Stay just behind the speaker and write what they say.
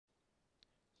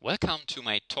Welcome to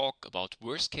my talk about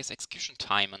worst-case execution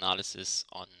time analysis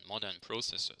on modern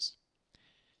processors.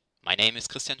 My name is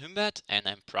Christian Humbert and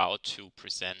I'm proud to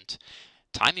present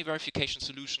timing verification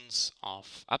solutions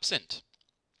of AbsInt.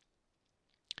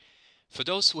 For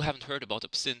those who haven't heard about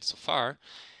AbsInt so far,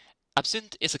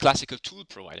 AbsInt is a classical tool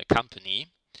provider company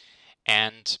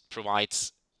and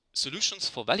provides solutions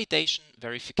for validation,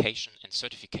 verification and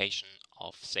certification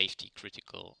of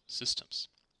safety-critical systems.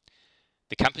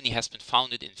 The company has been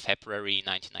founded in February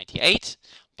 1998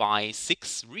 by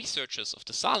 6 researchers of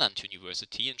the Saarland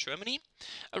University in Germany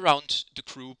around the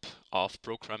group of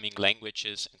programming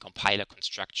languages and compiler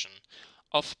construction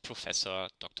of Professor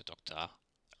Dr.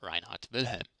 Reinhard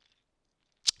Wilhelm.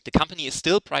 The company is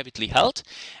still privately held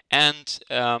and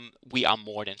we are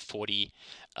more than 40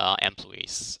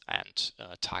 employees and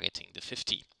targeting the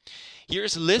 50. Here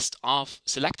is a list of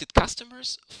selected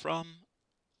customers from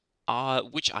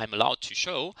which I'm allowed to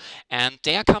show, and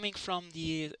they are coming from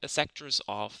the sectors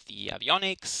of the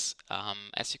avionics,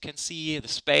 as you can see, the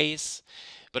space,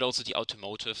 but also the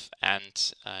automotive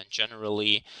and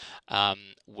generally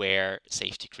where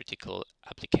safety critical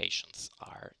applications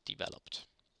are developed.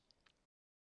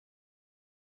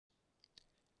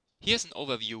 Here's an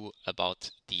overview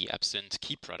about the AbsInt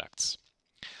key products.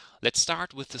 Let's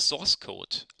start with the source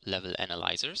code level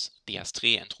analyzers, the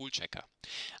Astray and rule checker.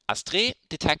 Astray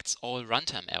detects all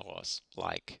runtime errors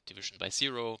like division by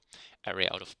zero, array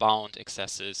out of bound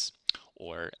excesses,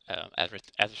 or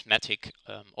arithmetic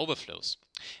overflows,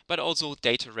 but also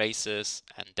data races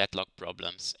and deadlock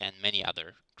problems and many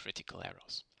other critical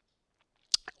errors.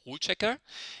 Rule checker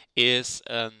is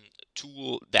a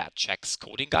tool that checks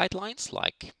coding guidelines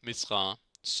like MISRA,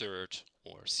 CERT,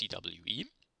 or CWE.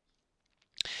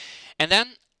 And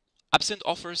then AbsInt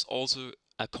offers also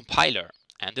a compiler,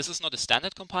 and this is not a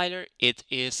standard compiler, it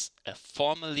is a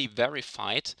formally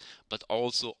verified but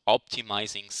also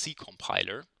optimizing C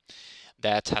compiler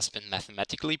that has been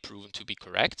mathematically proven to be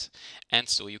correct, and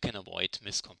so you can avoid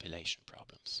miscompilation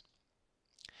problems.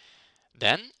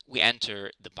 Then we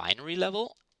enter the binary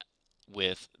level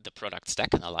with the product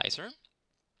stack analyzer.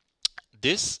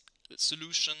 This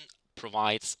solution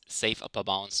provides safe upper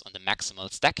bounds on the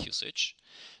maximal stack usage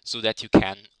so that you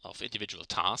can, of individual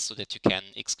tasks, so that you can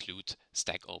exclude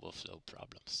stack overflow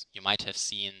problems. You might have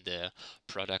seen the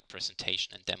product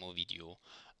presentation and demo video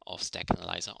of Stack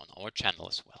Analyzer on our channel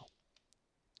as well.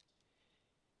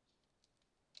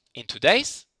 In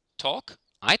today's talk,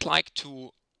 I'd like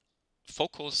to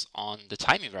focus on the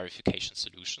timing verification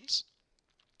solutions,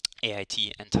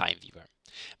 AIT and TimeWeaver.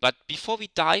 But before we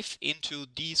dive into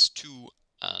these two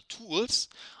tools,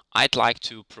 I'd like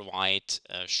to provide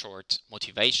a short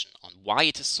motivation on why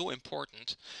it is so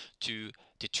important to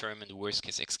determine the worst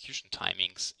case execution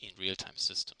timings in real-time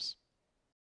systems.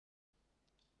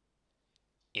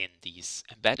 In these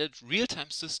embedded real-time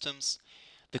systems,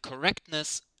 the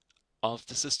correctness of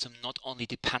the system not only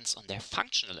depends on their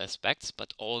functional aspects,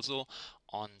 but also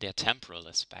on their temporal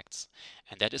aspects.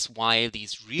 And that is why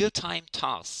these real-time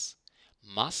tasks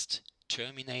must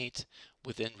terminate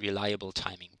within reliable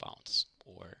timing bounds,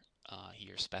 or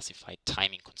here specified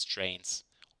timing constraints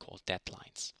called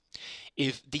deadlines.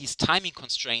 If these timing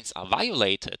constraints are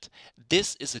violated,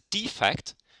 this is a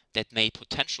defect that may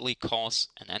potentially cause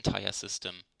an entire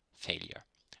system failure,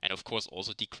 and of course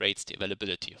also degrades the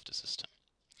availability of the system.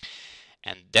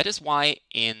 And that is why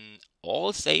in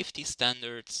all safety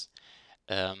standards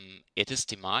it is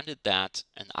demanded that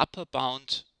an upper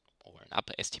bound or an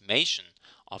upper estimation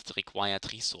of the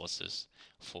required resources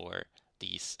for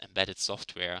these embedded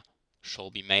software shall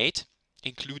be made,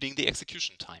 including the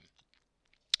execution time.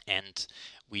 And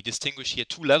we distinguish here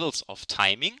two levels of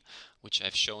timing, which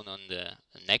I've shown on the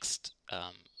next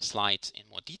slide in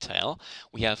more detail.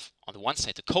 We have on the one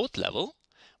side the code level,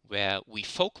 where we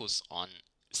focus on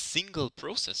single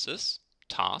processes,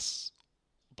 tasks,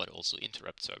 but also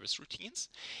interrupt service routines.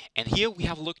 And here we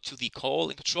have looked to the call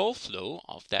and control flow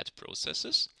of that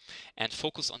processes and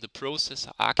focus on the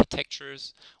processor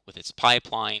architectures with its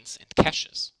pipelines and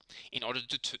caches in order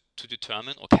to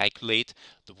determine or calculate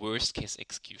the worst case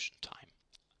execution time.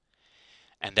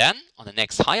 And then on the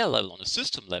next higher level, on the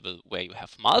system level, where you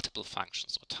have multiple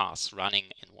functions or tasks running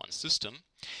in one system,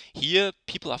 here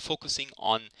people are focusing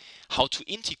on how to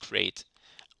integrate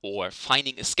or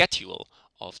finding a schedule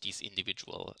of these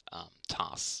individual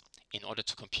tasks in order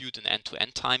to compute an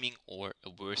end-to-end timing or a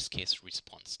worst-case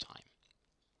response time.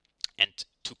 And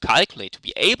to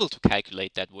be able to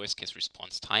calculate that worst-case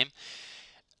response time,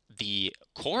 the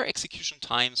core execution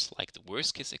times, like the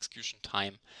worst-case execution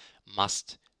time,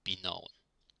 must be known.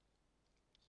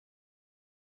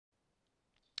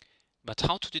 But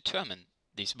how to determine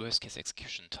these worst case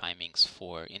execution timings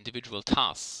for individual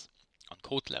tasks on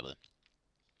code level.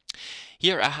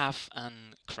 Here I have a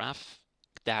graph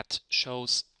that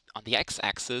shows on the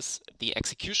x-axis the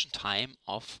execution time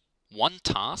of one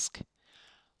task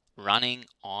running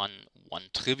on one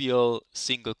trivial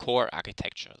single core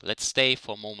architecture. Let's stay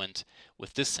for a moment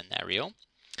with this scenario.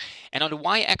 And on the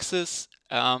y-axis,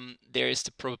 there is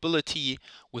the probability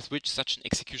with which such an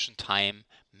execution time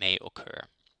may occur.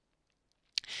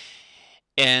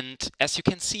 And as you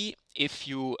can see, if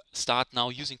you start now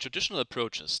using traditional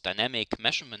approaches, dynamic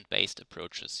measurement-based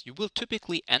approaches, you will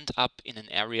typically end up in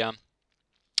an area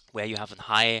where you have a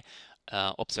high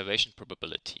observation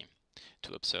probability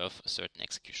to observe a certain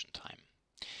execution time.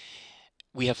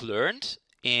 We have learned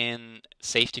in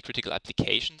safety critical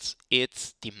applications,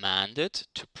 it's demanded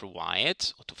to provide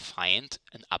or to find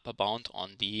an upper bound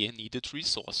on the needed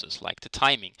resources, like the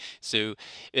timing. So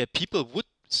people would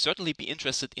certainly be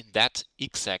interested in that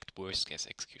exact worst case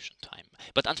execution time.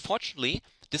 But unfortunately,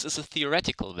 this is a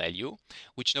theoretical value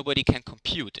which nobody can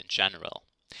compute in general.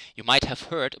 You might have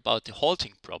heard about the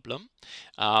halting problem,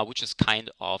 which is kind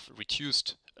of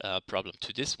reduced problem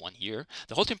to this one here.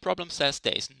 The halting problem says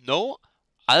there is no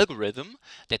algorithm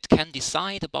that can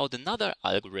decide about another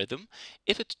algorithm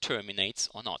if it terminates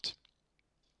or not.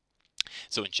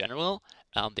 So in general,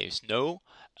 there is no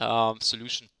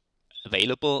solution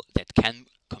available that can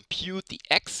compute the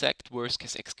exact worst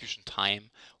case execution time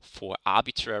for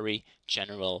arbitrary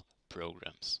general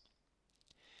programs.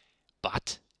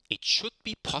 But it should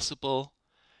be possible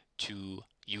to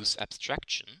use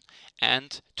abstraction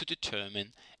and to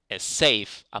determine a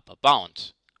safe upper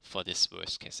bound for this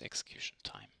worst case execution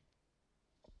time.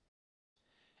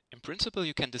 In principle,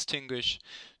 you can distinguish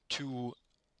two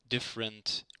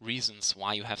different reasons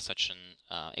why you have such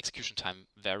an execution time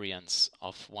variance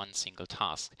of one single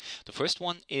task. The first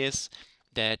one is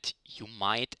that you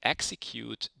might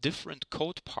execute different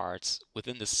code parts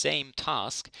within the same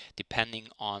task depending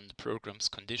on the program's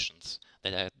conditions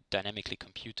that are dynamically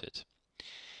computed.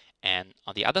 And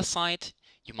on the other side,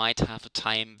 you might have a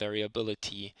time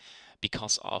variability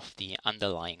because of the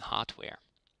underlying hardware.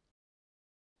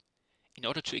 In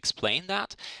order to explain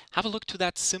that, have a look to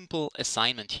that simple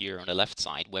assignment here on the left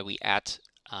side where we add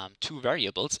two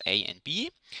variables, a and b,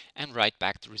 and write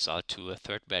back the result to a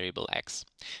third variable, x.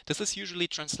 This is usually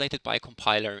translated by a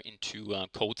compiler into a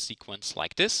code sequence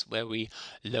like this, where we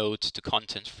load the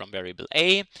content from variable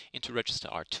a into register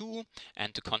R2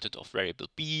 and the content of variable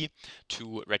b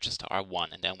to register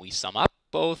R1, and then we sum up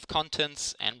both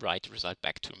contents and write the result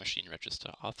back to machine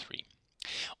register R3.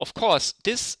 Of course,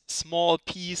 this small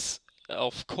piece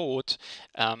of code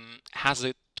has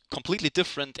a completely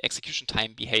different execution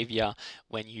time behavior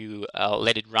when you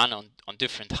let it run on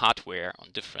different hardware, on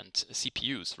different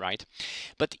CPUs, right?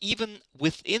 But even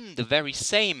within the very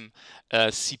same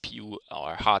CPU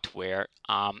or hardware,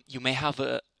 you may have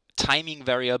a timing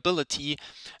variability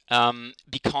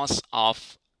because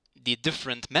of the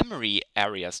different memory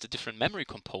areas, the different memory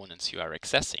components you are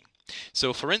accessing.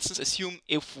 So for instance, assume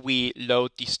if we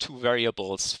load these two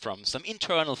variables from some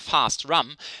internal fast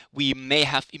RAM, we may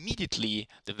have immediately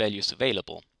the values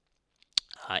available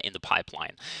in the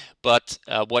pipeline. But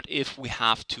what if we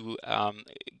have to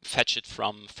fetch it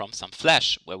from some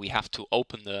flash, where we have to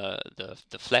open the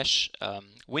flash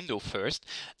window first?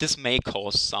 This may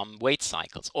cause some wait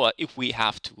cycles. Or if we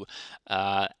have to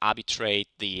arbitrate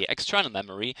the external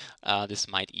memory, this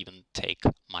might even take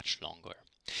much longer.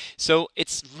 So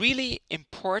it's really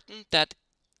important that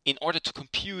in order to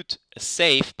compute a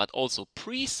safe but also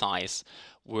precise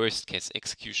worst case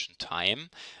execution time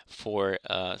for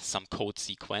some code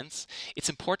sequence, it's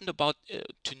important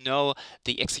to know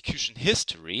the execution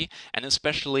history, and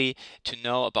especially to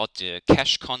know about the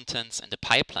cache contents and the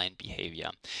pipeline behavior.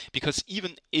 Because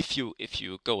even if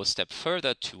you go a step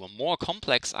further to a more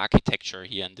complex architecture,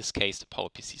 here in this case the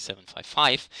PowerPC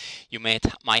 755, you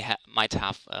might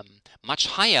have much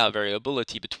higher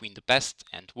variability between the best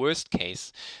and worst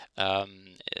case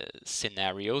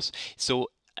scenarios. So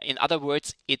in other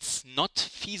words, it's not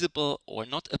feasible or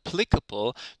not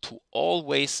applicable to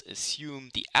always assume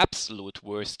the absolute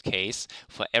worst case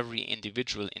for every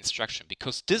individual instruction,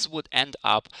 because this would end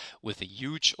up with a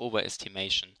huge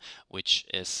overestimation, which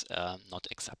is not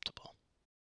acceptable.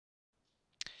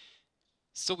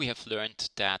 So we have learned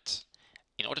that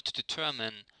in order to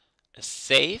determine a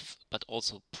safe but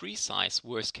also precise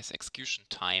worst case execution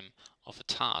time of a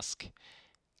task,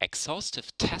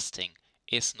 exhaustive testing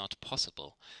is not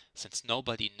possible, since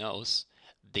nobody knows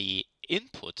the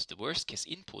input, the worst case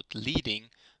input leading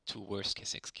to worst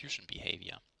case execution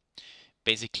behavior.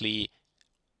 Basically,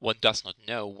 one does not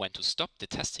know when to stop the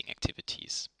testing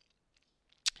activities.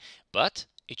 but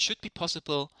it should be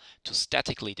possible to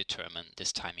statically determine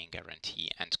this timing guarantee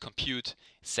and compute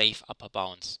safe upper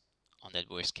bounds on that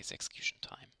worst case execution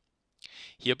time.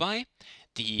 Hereby,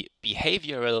 the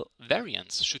behavioral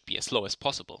variance should be as low as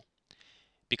possible,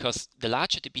 because the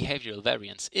larger the behavioral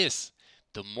variance is,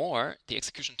 the more the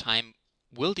execution time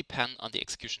will depend on the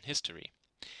execution history.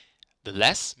 The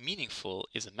less meaningful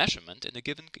is a measurement in a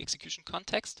given execution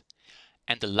context,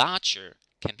 and the larger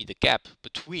can be the gap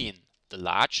between the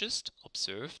largest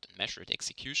observed and measured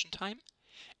execution time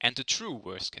and the true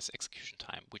worst case execution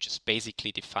time, which is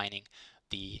basically defining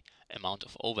the amount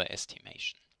of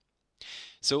overestimation.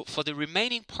 So for the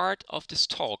remaining part of this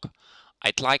talk,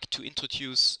 I'd like to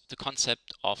introduce the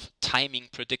concept of timing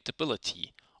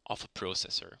predictability of a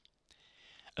processor.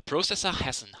 A processor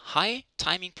has a high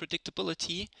timing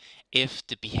predictability if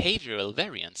the behavioral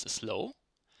variance is low,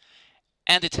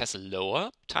 and it has a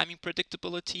lower timing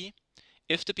predictability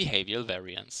if the behavioral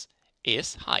variance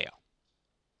is higher.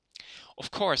 Of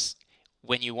course,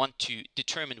 when you want to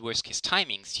determine worst case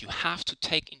timings, you have to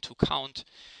take into account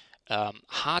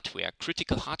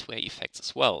critical hardware effects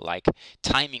as well, like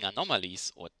timing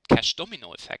anomalies or cache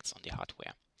domino effects on the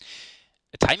hardware.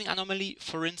 A timing anomaly,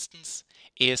 for instance,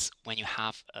 is when you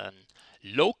have a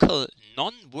local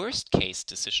non-worst case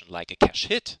decision like a cache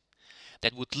hit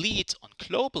that would lead on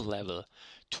global level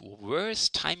to a worse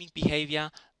timing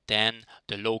behavior than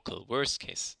the local worst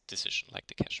case decision like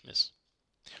the cache miss.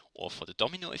 Or for the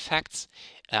domino effects,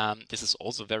 this is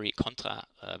also very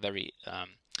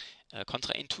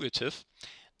counterintuitive,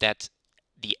 that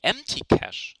the empty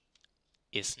cache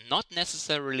is not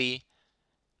necessarily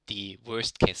the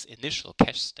worst case initial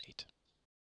cache state.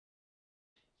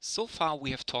 So far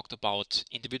we have talked about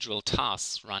individual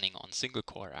tasks running on single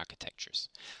core architectures.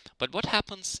 But what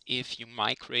happens if you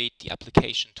migrate the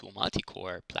application to a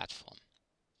multi-core platform?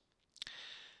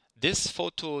 This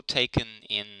photo taken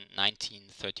in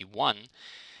 1931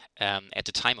 at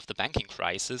the time of the banking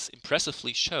crisis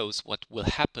impressively shows what will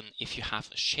happen if you have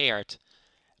a shared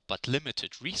but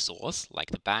limited resource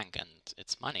like the bank and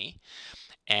its money,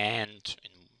 and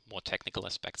in more technical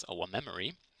aspects our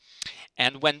memory.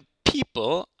 And when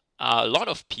a lot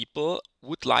of people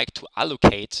would like to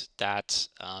allocate that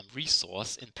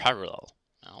resource in parallel,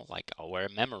 like our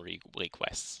memory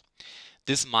requests.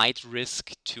 This might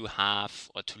risk to have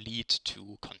or to lead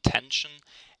to contention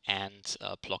and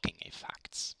blocking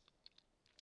effects.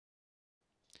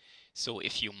 So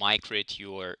if you migrate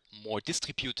your more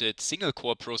distributed single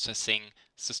core processing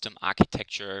system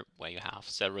architecture where you have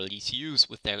several ECUs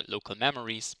with their local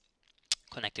memories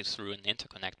connected through an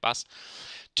interconnect bus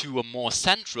to a more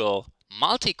central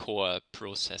multi-core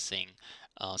processing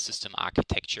system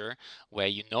architecture where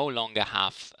you no longer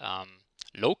have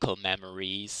local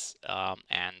memories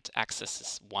and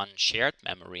accesses one shared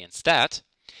memory instead,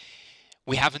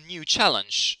 we have a new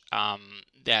challenge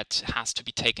that has to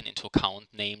be taken into account,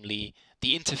 namely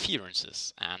the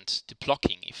interferences and the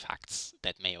blocking effects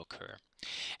that may occur.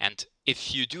 And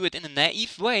if you do it in a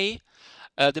naive way,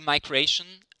 the migration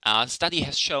study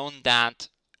has shown that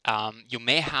you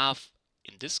may have,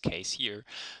 in this case here,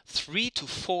 3 to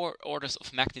 4 orders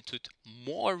of magnitude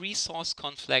more resource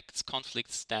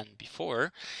conflicts than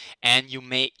before, and you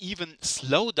may even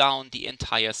slow down the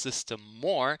entire system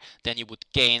more than you would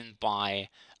gain by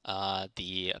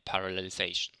the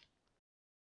parallelization.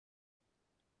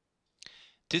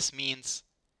 This means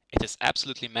it is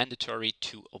absolutely mandatory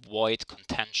to avoid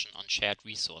contention on shared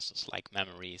resources like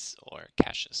memories or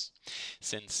caches,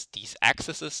 since these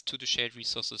accesses to the shared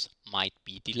resources might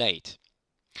be delayed.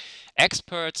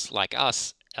 Experts like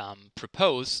us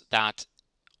propose that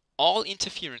all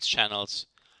interference channels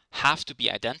have to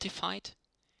be identified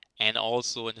and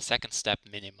also in the second step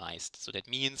minimized. So that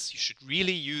means you should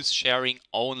really use sharing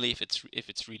only if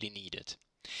it's really needed.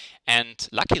 And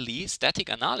luckily, static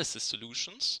analysis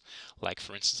solutions, like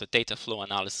for instance a data flow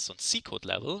analysis on C code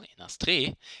level in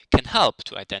Astre, can help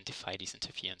to identify these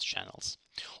interference channels.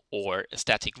 Or a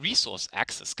static resource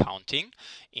access counting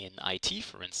in IT,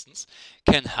 for instance,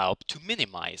 can help to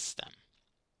minimize them.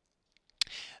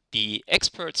 The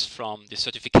experts from the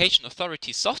Certification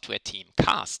Authority software team,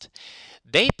 CAST,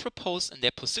 they propose in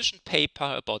their position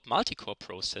paper about multi-core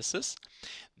processes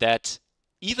that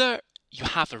either you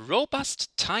have a robust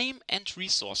time and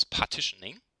resource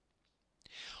partitioning,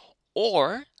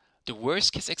 or the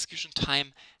worst case execution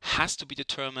time has to be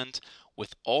determined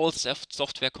with all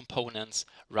software components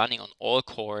running on all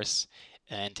cores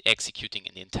and executing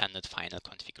in the intended final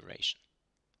configuration.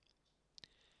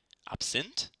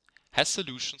 AbsInt has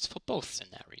solutions for both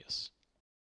scenarios.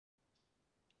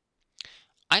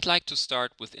 I'd like to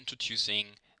start with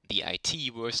introducing the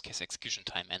IT worst case execution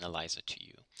time analyzer to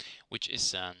you. which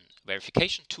is a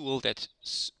verification tool that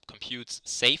computes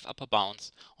safe upper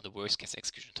bounds on the worst case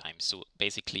execution time, so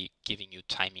basically giving you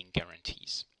timing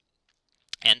guarantees.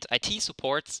 And IT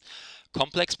supports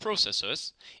complex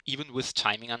processors, even with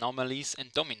timing anomalies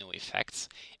and domino effects,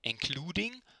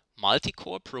 including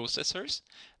multi-core processors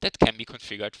that can be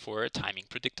configured for timing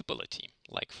predictability,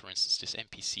 like for instance this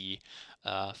MPC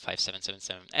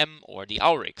 5777M or the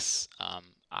Aurix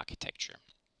architecture.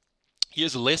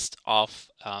 Here's a list of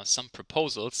some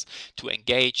proposals to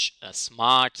engage a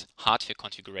smart hardware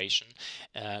configuration,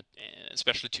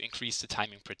 especially to increase the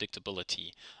timing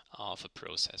predictability of a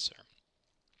processor.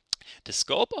 The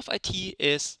scope of IT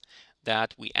is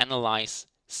that we analyze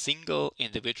single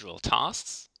individual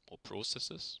tasks or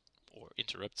processes or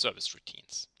interrupt service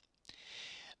routines.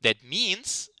 That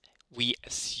means we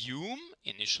assume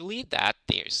initially that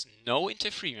there's no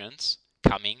interference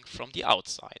coming from the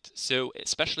outside. So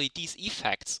especially these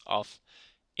effects of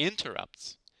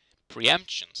interrupts,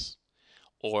 preemptions,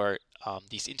 or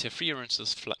these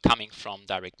interferences coming from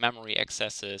direct memory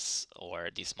accesses or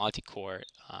these multi-core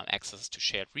access to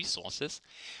shared resources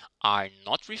are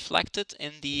not reflected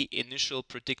in the initial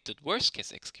predicted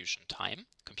worst-case execution time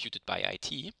computed by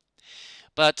IT,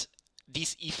 but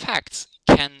these effects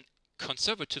can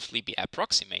conservatively be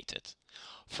approximated.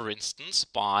 For instance,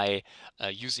 by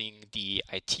using the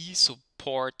IT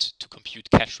support to compute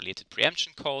cache-related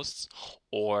preemption costs,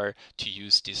 or to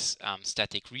use these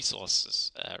static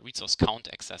resource count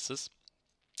accesses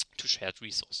to shared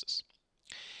resources.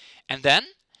 And then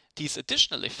these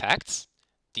additional effects,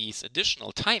 these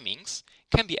additional timings,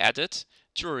 can be added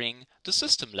during the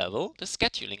system level, the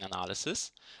scheduling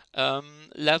analysis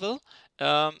level,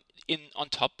 on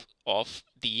top of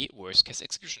the worst case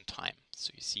execution time.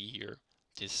 So you see here,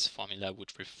 this formula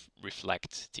would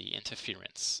reflect the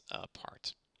interference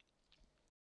part.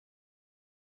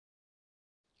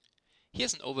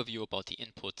 Here's an overview about the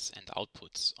inputs and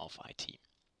outputs of IT.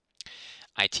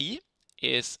 IT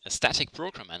is a static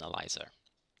program analyzer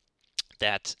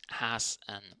that has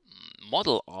a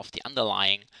model of the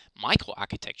underlying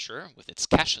microarchitecture with its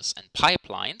caches and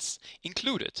pipelines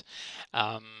included,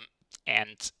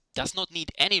 and does not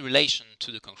need any relation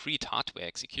to the concrete hardware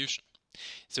execution.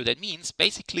 So that means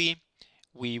basically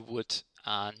we would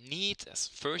need as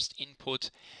first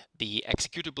input the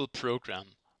executable program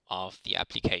of the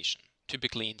application,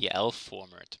 typically in the ELF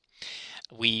format.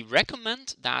 We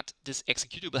recommend that this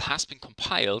executable has been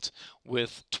compiled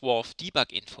with 12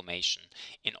 debug information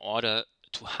in order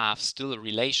to have still a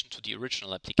relation to the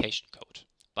original application code.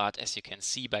 But as you can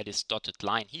see by this dotted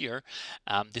line here,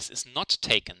 this is not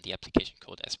taken, the application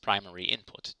code, as primary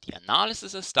input. The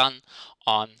analysis is done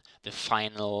on the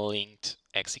final linked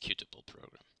executable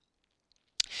program.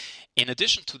 In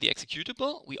addition to the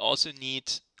executable, we also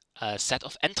need a set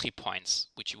of entry points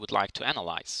which you would like to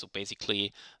analyze. So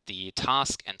basically the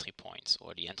task entry points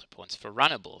or the entry points for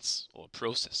runnables or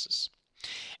processes.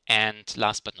 And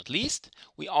last but not least,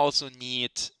 we also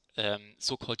need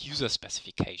so-called user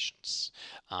specifications.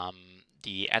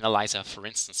 The analyzer, for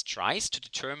instance, tries to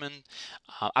determine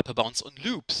upper bounds on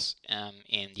loops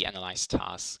in the analyzed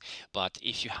task. But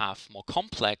if you have more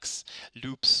complex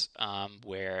loops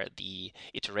where the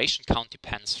iteration count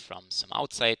depends from some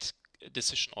outside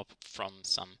decision or from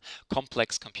some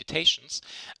complex computations,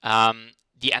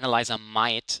 the analyzer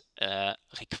might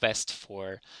request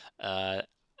for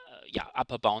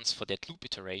upper bounds for that loop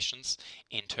iterations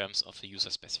in terms of the user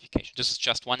specification. This is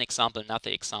just one example.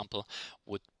 Another example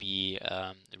would be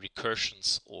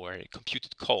recursions or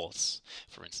computed calls.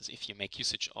 For instance, if you make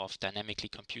usage of dynamically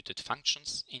computed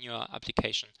functions in your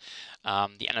application,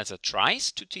 the analyzer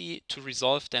tries to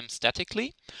resolve them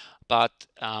statically, but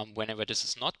whenever this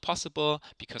is not possible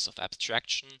because of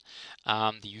abstraction,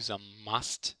 the user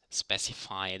must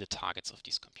specify the targets of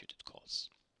these computed calls.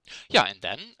 Yeah, and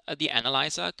then the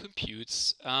analyzer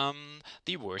computes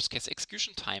the worst case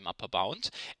execution time upper bound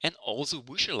and also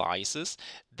visualizes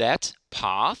that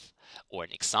path or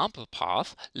an example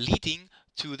path leading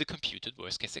to the computed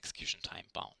worst case execution time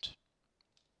bound.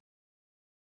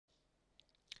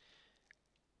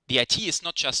 The IT is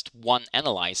not just one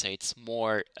analyzer, it's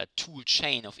more a tool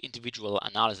chain of individual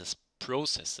analysis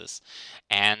processes,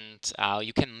 and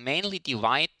you can mainly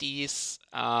divide these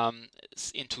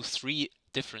into three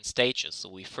different stages. So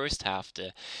we first have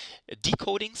the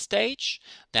decoding stage,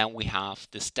 then we have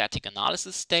the static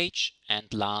analysis stage,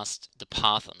 and last the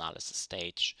path analysis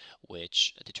stage,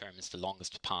 which determines the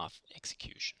longest path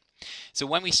execution. So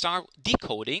when we start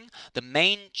decoding, the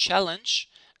main challenge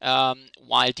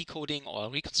while decoding or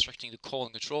reconstructing the call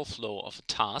and control flow of a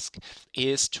task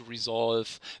is to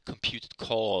resolve computed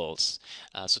calls,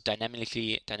 so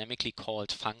dynamically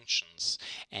called functions.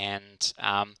 And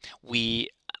we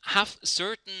have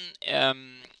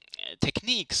certain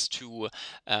techniques to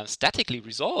statically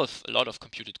resolve a lot of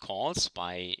computed calls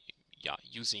by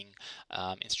using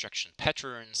instruction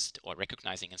patterns or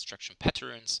recognizing instruction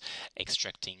patterns,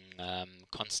 extracting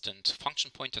constant function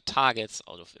pointer targets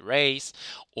out of arrays,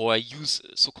 or use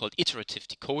so-called iterative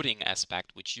decoding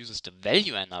aspect, which uses the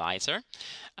value analyzer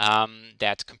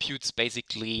that computes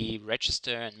basically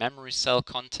register and memory cell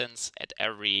contents at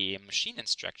every machine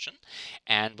instruction.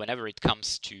 And whenever it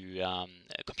comes to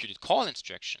a computed call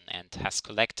instruction and has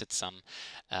collected some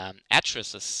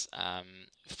addresses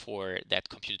for that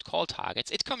computed call targets,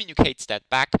 it communicates that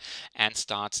back and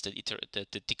starts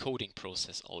the decoding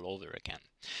process all over again.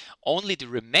 Only the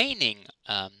remaining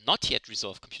not yet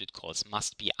resolved computed calls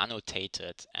must be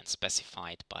annotated and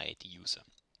specified by the user.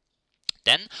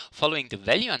 Then, following the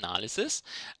value analysis,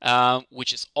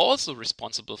 which is also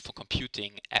responsible for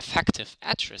computing effective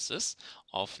addresses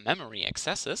of memory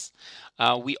accesses,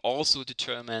 we also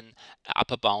determine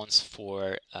upper bounds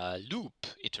for loop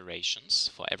iterations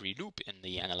for every loop in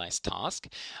the analyzed task.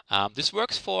 This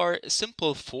works for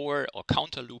simple for or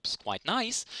counter loops quite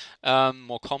nice.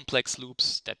 More complex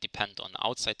loops that depend on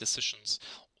outside decisions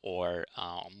or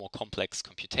more complex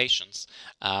computations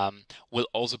will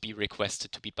also be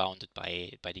requested to be bounded by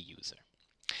the user.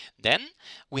 Then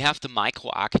we have the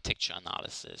microarchitecture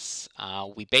analysis.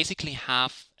 We basically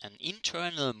have an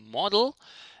internal model,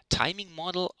 timing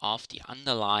model of the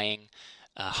underlying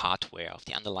hardware, of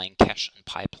the underlying cache and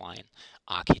pipeline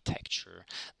architecture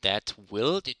that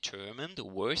will determine the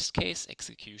worst case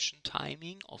execution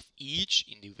timing of each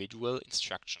individual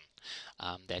instruction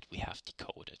that we have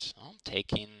decoded,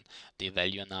 taking the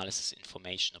value analysis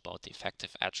information about the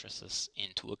effective addresses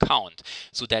into account,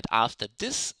 so that after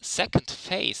this second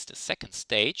phase, the second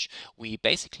stage, we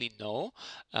basically know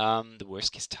the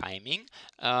worst case timing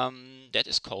that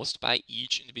is caused by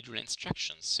each individual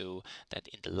instruction, so that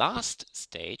in the last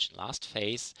stage, last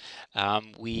phase,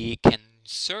 we can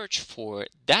search for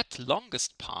that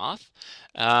longest path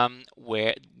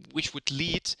which would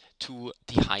lead to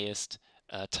the highest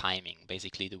timing,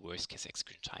 basically the worst case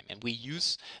execution time. And we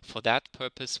use, for that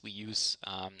purpose, we use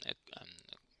an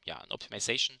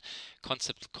optimization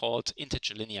concept called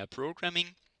integer linear programming.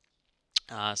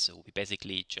 So we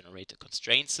basically generate a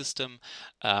constraint system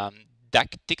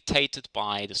dictated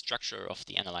by the structure of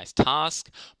the analyzed task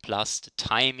plus the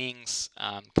timings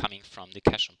coming from the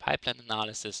cache and pipeline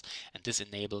analysis, and this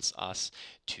enables us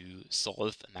to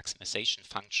solve a maximization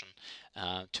function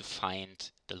to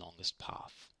find the longest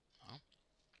path.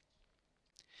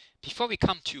 Before we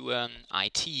come to an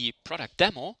IT product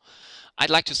demo,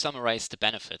 I'd like to summarize the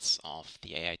benefits of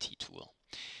the AIT tool.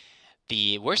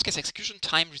 The worst case execution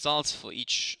time results for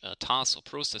each task or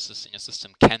processes in your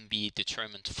system can be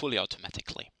determined fully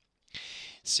automatically.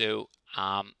 So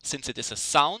since it is a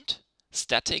sound,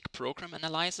 static program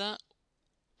analyzer,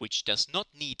 which does not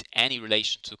need any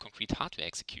relation to concrete hardware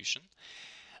execution,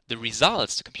 the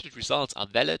results, the computed results, are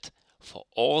valid for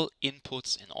all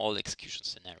inputs in all execution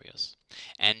scenarios.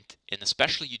 And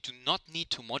especially, you do not need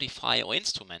to modify or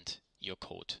instrument your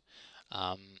code.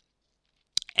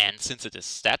 And since it is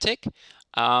static,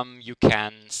 you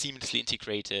can seamlessly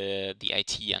integrate the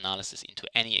IT analysis into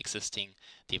any existing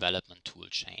development tool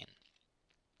chain.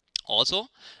 Also,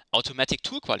 automatic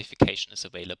tool qualification is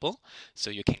available,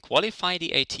 so you can qualify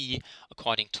the AT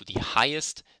according to the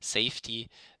highest safety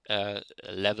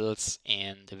levels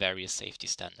in the various safety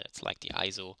standards, like the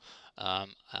ISO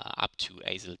up to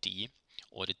ASIL D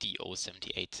or the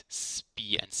DO78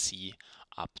 B and C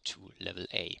up to level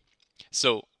A.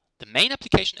 So the main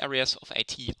application areas of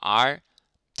AT are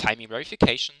timing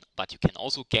verification, but you can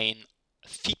also gain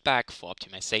feedback for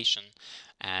optimization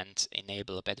and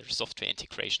enable a better software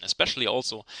integration, especially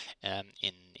also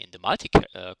in the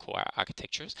multi-core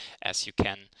architectures, as you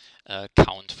can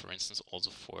count, for instance,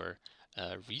 also for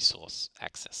resource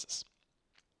accesses.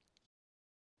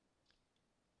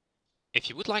 If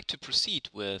you would like to proceed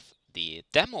with the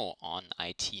demo on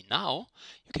IT now,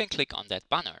 you can click on that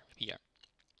banner here.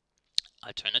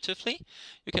 Alternatively,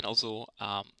 you can also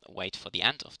wait for the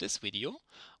end of this video,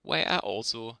 where I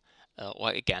also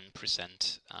or again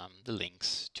present the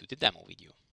links to the demo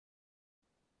video.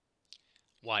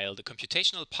 While the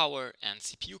computational power and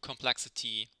CPU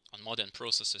complexity on modern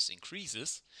processors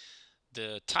increases,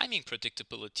 the timing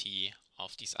predictability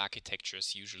of these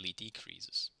architectures usually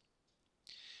decreases.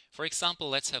 For example,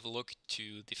 let's have a look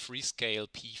to the Freescale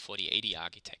P4080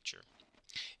 architecture.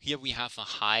 Here we have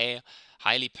a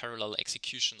highly parallel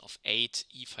execution of 8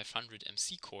 E500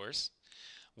 MC cores,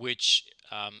 which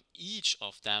each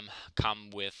of them come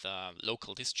with a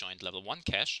local disjoint level 1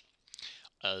 cache,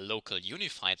 a local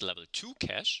unified level 2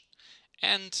 cache,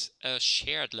 and a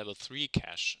shared level 3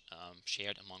 cache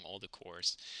shared among all the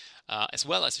cores, as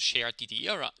well as a shared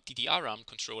DDR-RAM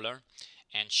controller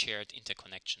and shared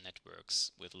interconnection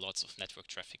networks with lots of network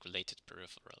traffic related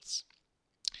peripherals.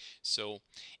 So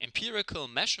empirical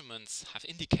measurements have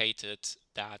indicated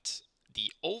that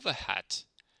the overhead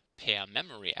per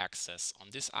memory access on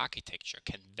this architecture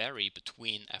can vary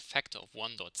between a factor of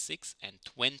 1.6 and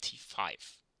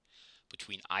 25,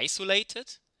 between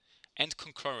isolated and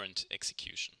concurrent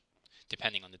execution,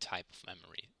 depending on the type of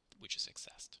memory which is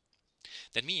accessed.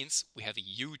 That means we have a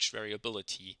huge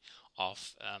variability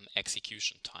of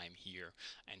execution time here,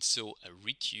 and so a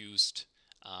reduced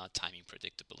timing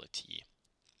predictability.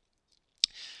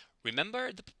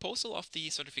 Remember the proposal of the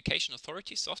Certification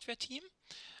Authority software team,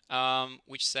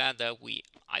 which said that we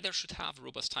either should have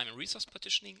robust time and resource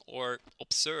partitioning or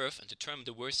observe and determine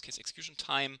the worst case execution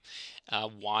time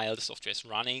while the software is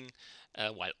running,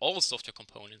 while all software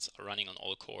components are running on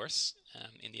all cores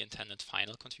in the intended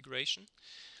final configuration.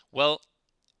 Well,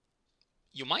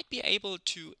 you might be able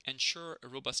to ensure a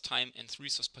robust time and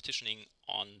resource partitioning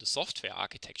on the software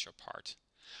architecture part,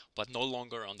 but no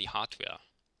longer on the hardware,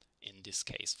 in this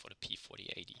case for the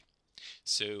P4080.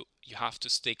 So you have to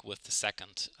stick with the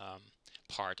second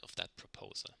part of that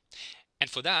proposal. And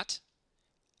for that,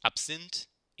 AbsInt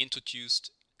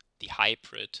introduced the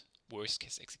hybrid worst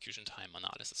case execution time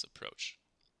analysis approach.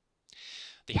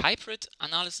 The hybrid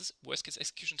analysis worst case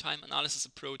execution time analysis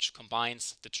approach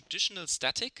combines the traditional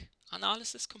static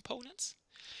analysis components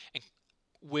and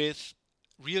with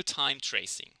real-time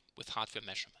tracing with hardware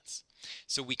measurements.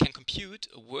 So we can compute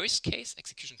a worst case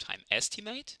execution time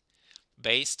estimate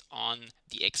based on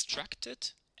the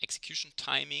extracted execution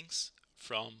timings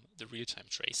from the real-time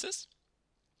traces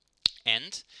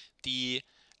and the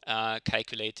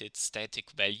calculated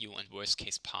static value and worst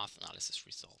case path analysis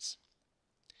results.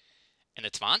 An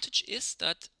advantage is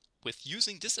that with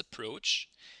using this approach,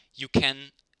 you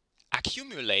can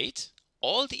accumulate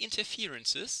all the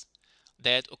interferences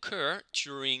that occur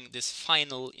during this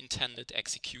final intended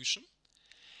execution,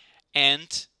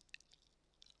 and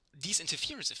these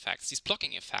interference effects, these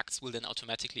blocking effects, will then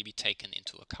automatically be taken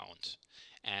into account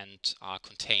and are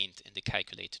contained in the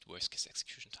calculated worst case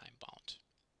execution time bound.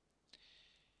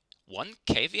 One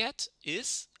caveat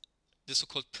is the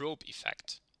so-called probe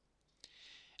effect.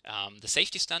 The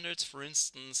safety standards, for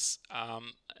instance,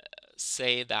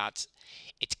 say that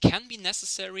it can be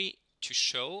necessary to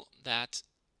show that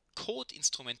code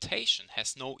instrumentation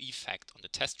has no effect on the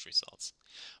test results.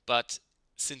 But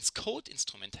since code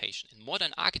instrumentation in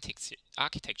modern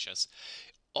architectures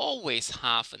always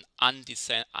have an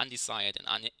undesired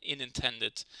and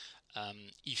unintended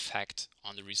effect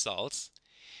on the results,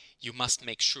 you must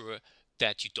make sure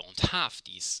that you don't have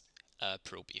these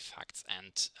probe effects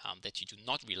and that you do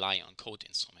not rely on code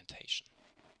instrumentation.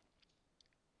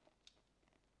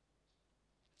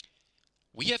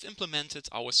 We have implemented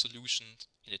our solution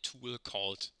in a tool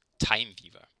called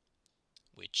TimeWeaver,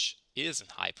 which is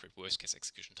a hybrid worst case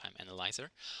execution time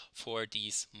analyzer for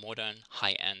these modern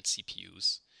high-end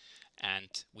CPUs and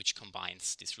which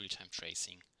combines this real-time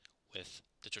tracing with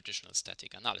the traditional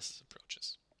static analysis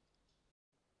approaches.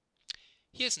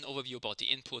 Here's an overview about the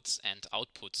inputs and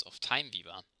outputs of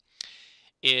TimeWeaver.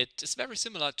 It is very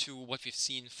similar to what we've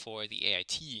seen for the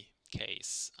AIT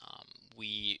case.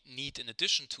 We need, in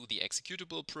addition to the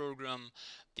executable program,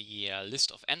 the list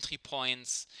of entry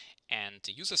points and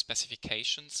the user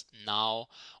specifications, now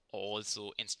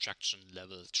also instruction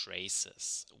level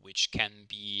traces, which can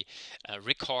be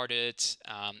recorded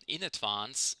in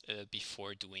advance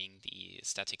before doing the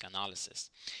static analysis.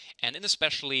 And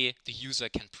especially the user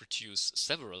can produce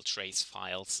several trace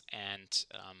files and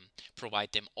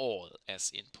provide them all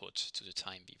as input to the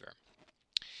TimeWeaver.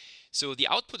 So the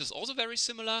output is also very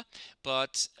similar,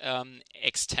 but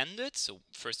extended. So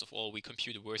first of all, we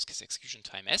compute a worst case execution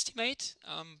time estimate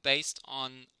based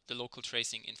on the local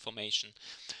tracing information,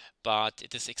 but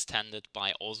it is extended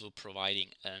by also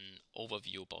providing an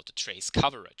overview about the trace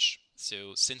coverage.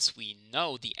 So since we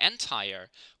know the entire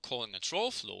call and control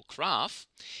flow graph,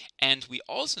 and we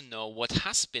also know what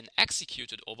has been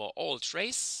executed over all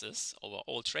traces, over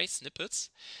all trace snippets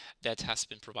that has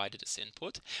been provided as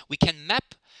input, we can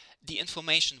map the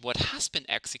information what has been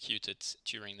executed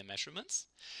during the measurements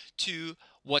to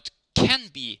what can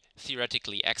be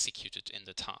theoretically executed in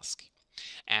the task.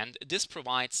 And this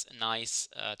provides a nice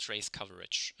trace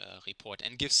coverage report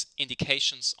and gives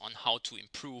indications on how to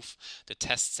improve the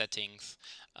test settings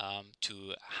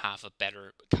to have a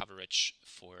better coverage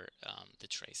for the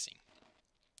tracing.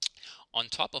 On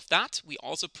top of that, we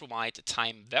also provide a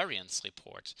time variance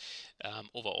report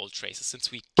over all traces,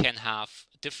 since we can have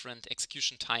different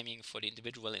execution timing for the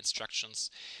individual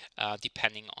instructions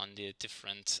depending on the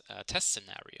different test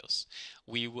scenarios.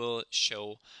 We will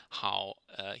show how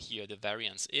here the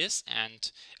variance is,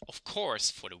 and of course,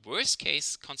 for the worst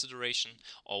case consideration,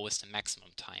 always the maximum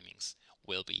timings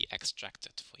will be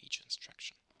extracted for each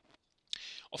instruction.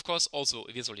 Of course, also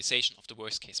a visualization of the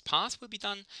worst case path will be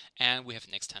done, and we have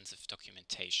an extensive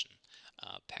documentation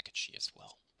package here as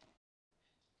well.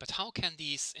 But how can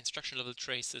these instruction level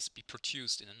traces be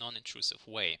produced in a non-intrusive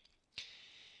way?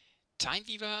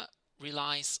 TimeWeaver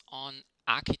relies on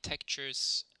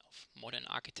architectures, modern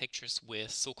architectures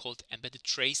with so-called embedded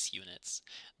trace units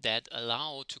that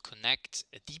allow to connect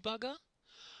a debugger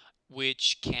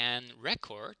which can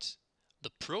record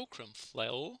the program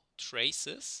flow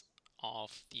traces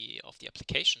of the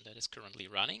application that is currently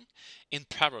running in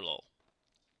parallel.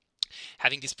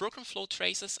 Having these program flow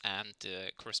traces and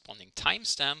the corresponding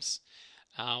timestamps,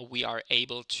 we are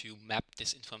able to map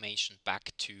this information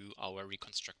back to our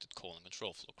reconstructed call and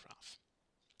control flow graph.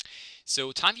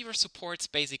 So TimeWeaver supports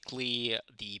basically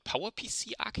the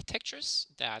PowerPC architectures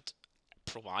that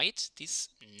provide these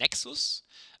Nexus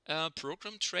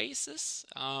program traces.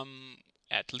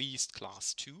 At least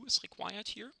class 2 is required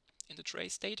here in the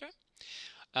trace data.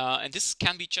 And this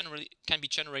can be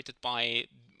generated by,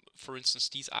 for instance,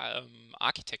 these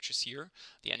architectures here,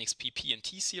 the NXP P and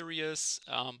T series,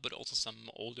 but also some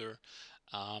older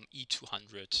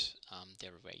E200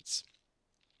 derivatives.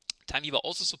 TimeWeaver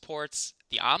also supports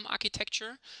the ARM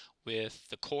architecture with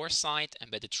the core side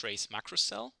embedded trace macro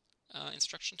cell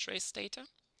instruction trace data.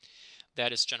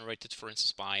 That is generated, for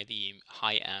instance, by the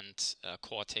high-end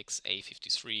Cortex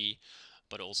A53,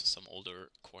 but also some older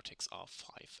Cortex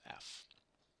R5F.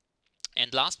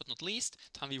 And last but not least,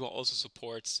 TimeWeaver also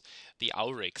supports the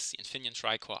Aurix, the Infineon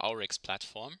Tri-Core Aurix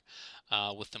platform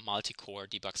with the multi-core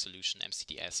debug solution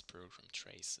MCDS program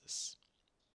traces.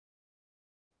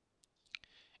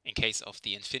 In case of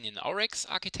the Infineon Aurix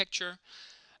architecture,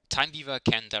 TimeWeaver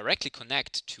can directly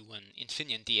connect to an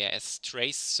Infineon DAS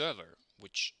trace server,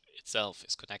 which itself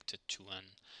is connected to an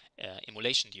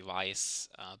emulation device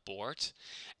board,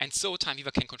 and so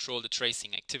TimeWeaver can control the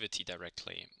tracing activity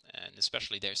directly, and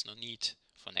especially there's no need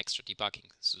for an extra debugging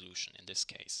solution in this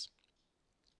case.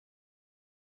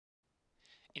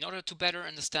 In order to better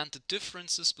understand the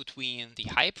differences between the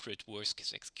hybrid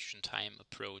worst-case execution time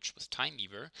approach with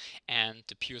TimeWeaver and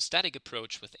the pure static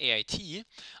approach with AIT,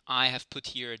 I have put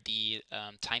here the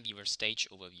TimeWeaver stage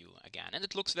overview again. And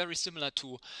it looks very similar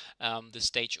to the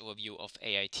stage overview of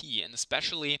AIT. And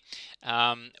especially,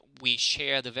 we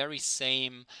share the very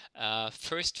same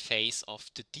first phase of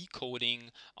the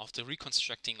decoding, of the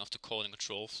reconstructing of the call and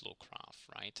control flow graph,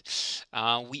 right?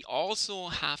 We also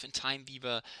have in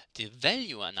TimeWeaver the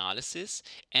value analysis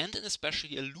and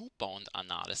especially a loop bound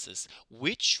analysis,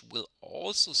 which will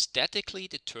also statically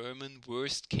determine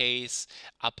worst case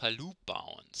upper loop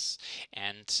bounds.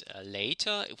 And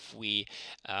later, if we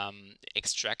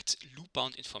extract loop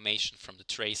bound information from the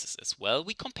traces as well,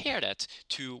 we compare that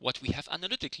to what we have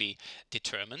analytically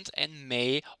determined and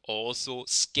may also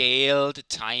scale the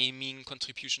timing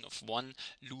contribution of one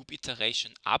loop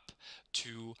iteration up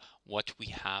to what we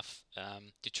have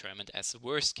determined as a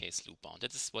worst case loop bound.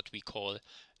 That is what we call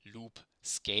loop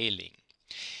scaling.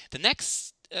 The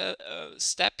next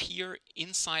step here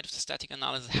inside of the static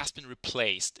analysis has been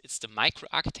replaced. It's the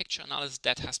microarchitecture analysis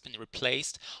that has been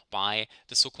replaced by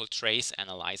the so-called trace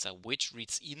analyzer, which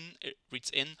reads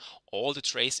in all the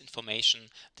trace information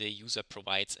the user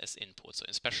provides as input, so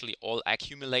especially all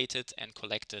accumulated and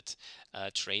collected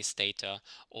trace data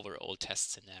over all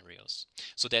test scenarios.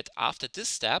 So that after this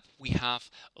step, we have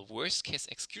a worst case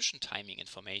execution timing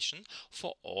information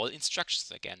for all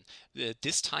instructions again,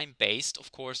 this time based,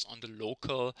 of course, on the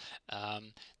local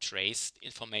trace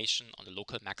information, on the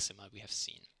local maxima we have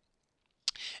seen.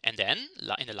 And then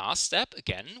in the last step,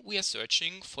 again, we are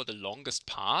searching for the longest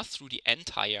path through the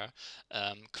entire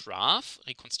graph,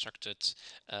 reconstructed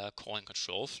call and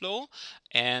control flow,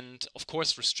 and of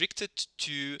course restricted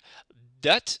to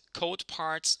that code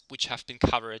parts which have been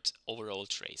covered over all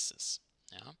traces.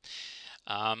 Yeah.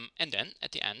 And then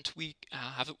at the end, we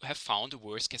have found a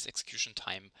worst case execution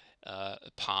time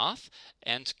path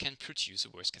and can produce a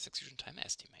worst case execution time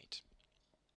estimate.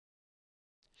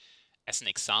 as an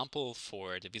example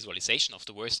for the visualization of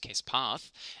the worst case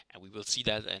path, and we will see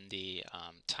that in the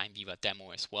TimeWeaver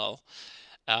demo as well.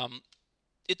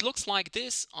 It looks like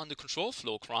this on the control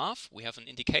flow graph. We have an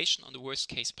indication on the worst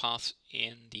case path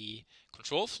in the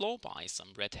control flow by some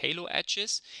red halo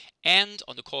edges, and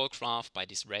on the call graph by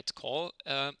these red call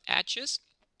edges.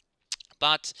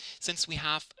 But since we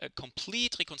have a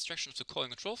complete reconstruction of the call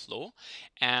and control flow,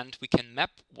 and we can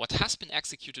map what has been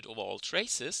executed over all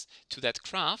traces to that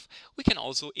graph, we can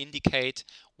also indicate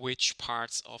which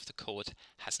parts of the code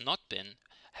have not been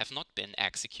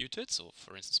executed. So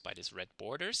for instance, by these red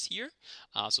borders here.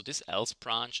 So this else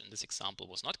branch in this example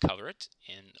was not covered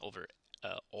in over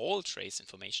all trace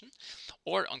information,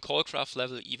 or on call graph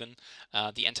level even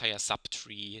the entire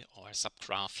subtree or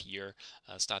subgraph here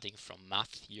starting from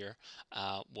math here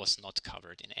was not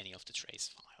covered in any of the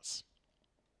trace files.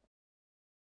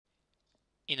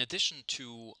 In addition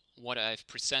to what I've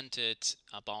presented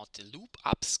about the loop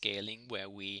upscaling, where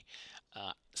we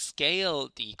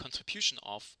scale the contribution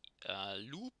of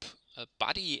loop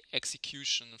body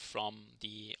execution from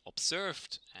the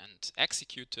observed and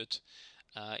executed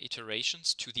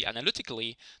iterations to the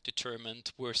analytically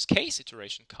determined worst case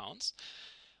iteration counts,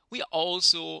 we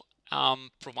also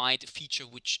provide a feature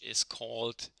which is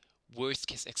called worst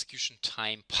case execution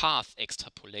time path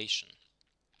extrapolation.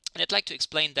 And I'd like to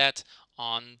explain that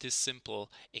on this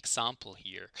simple example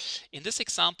here. In this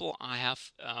example, I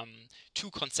have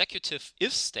two consecutive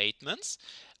if statements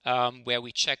where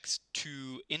we check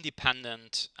two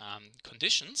independent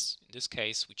conditions. In this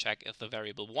case, we check if the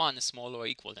variable 1 is smaller or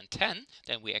equal than 10,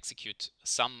 then we execute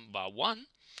sum bar 1.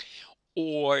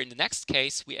 Or in the next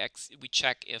case, we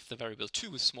check if the variable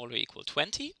 2 is smaller or equal to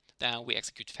 20, then we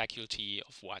execute faculty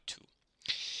of var 2.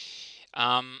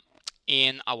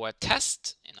 In our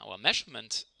test, in our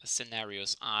measurement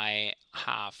scenarios, I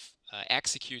have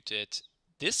executed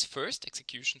this first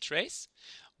execution trace,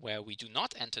 where we do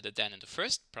not enter the then in the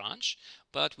first branch,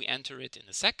 but we enter it in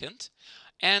the second,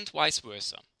 and vice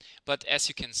versa. But as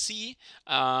you can see,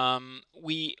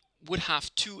 we would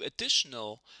have two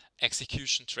additional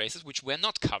execution traces which were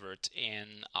not covered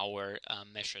in our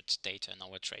measured data, in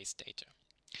our trace data.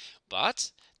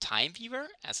 But TimeWeaver,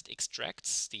 as it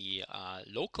extracts the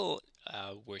local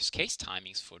worst case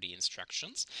timings for the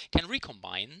instructions, can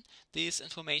recombine this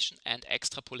information and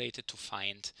extrapolate it to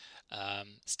find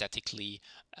statically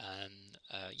a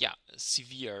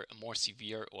more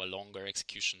severe or longer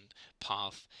execution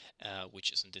path,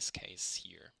 which is in this case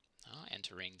here,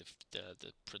 entering the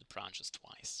branches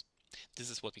twice. This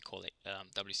is what we call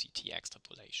WCET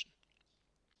extrapolation.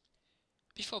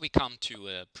 Before we come to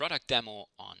a product demo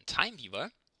on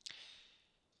TimeWeaver,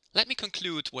 let me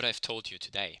conclude what I've told you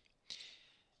today.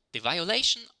 The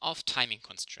violation of timing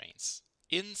constraints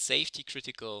in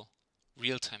safety-critical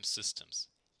real-time systems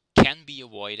can be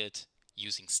avoided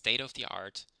using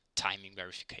state-of-the-art timing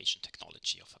verification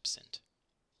technology of AbsInt.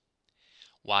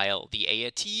 While the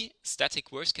AAT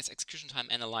static worst-case execution time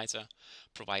analyzer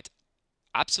provides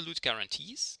absolute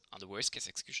guarantees on the worst-case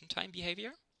execution time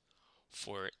behavior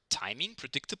for timing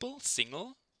predictable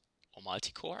single or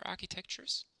multi-core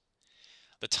architectures,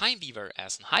 the TimeWeaver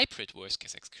as a hybrid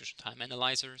worst-case execution time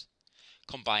analyzer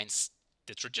combines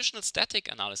the traditional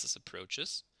static analysis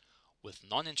approaches with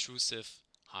non-intrusive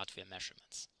hardware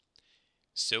measurements.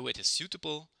 So it is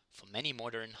suitable for many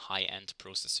modern high-end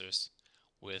processors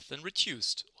with a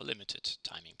reduced or limited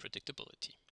timing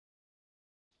predictability.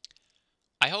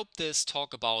 I hope this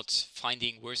talk about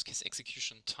finding worst-case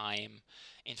execution time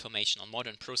information on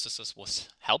modern processors was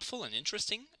helpful and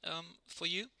interesting for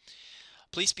you.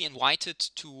 Please be invited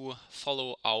to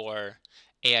follow our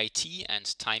AIT and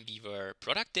TimeWeaver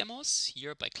product demos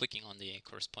here by clicking on the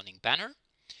corresponding banner.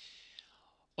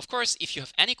 Of course, if you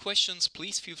have any questions,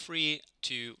 please feel free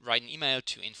to write an email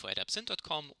to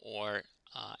info@absint.com or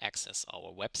access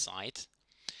our website.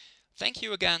 Thank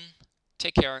you again,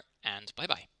 take care, and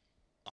bye-bye.